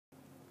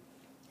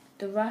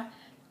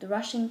The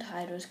rushing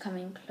tide was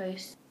coming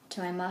close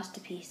to my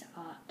masterpiece of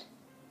art.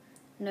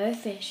 No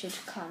fish had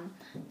come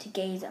to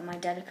gaze at my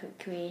delicate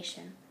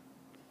creation.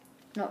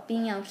 Not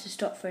being able to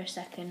stop for a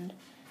second,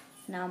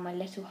 now my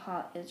little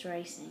heart is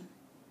racing.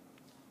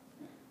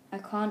 I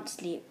can't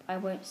sleep, I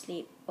won't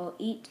sleep, or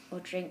eat, or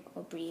drink,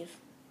 or breathe.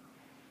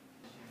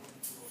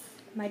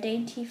 My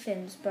dainty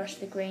fins brush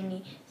the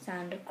grainy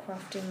sand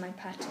crafting my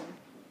pattern.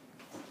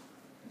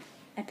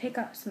 I pick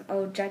up some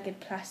old jagged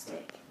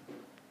plastic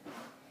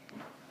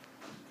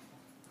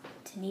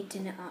to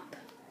neaten it up.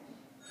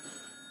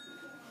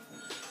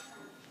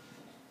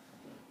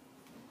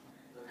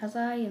 As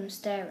I am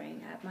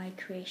staring at my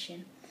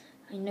creation,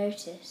 I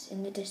notice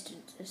in the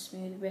distance a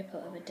smooth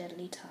ripple of a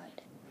deadly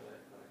tide,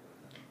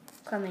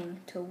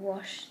 coming to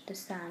wash the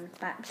sand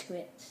back to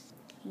its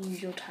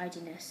usual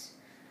tidiness.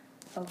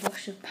 A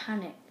wash of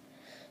panic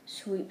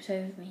sweeps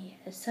over me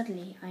as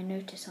suddenly I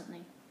notice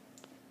something.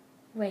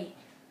 Wait,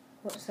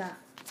 what's that?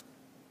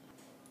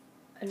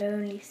 A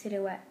lonely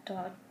silhouette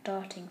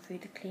darting through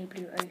the clear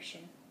blue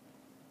ocean.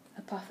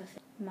 A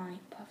pufferfish. My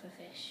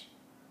pufferfish.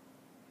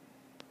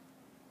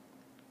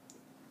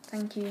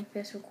 Thank you.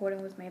 This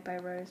recording was made by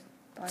Rose.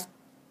 Bye.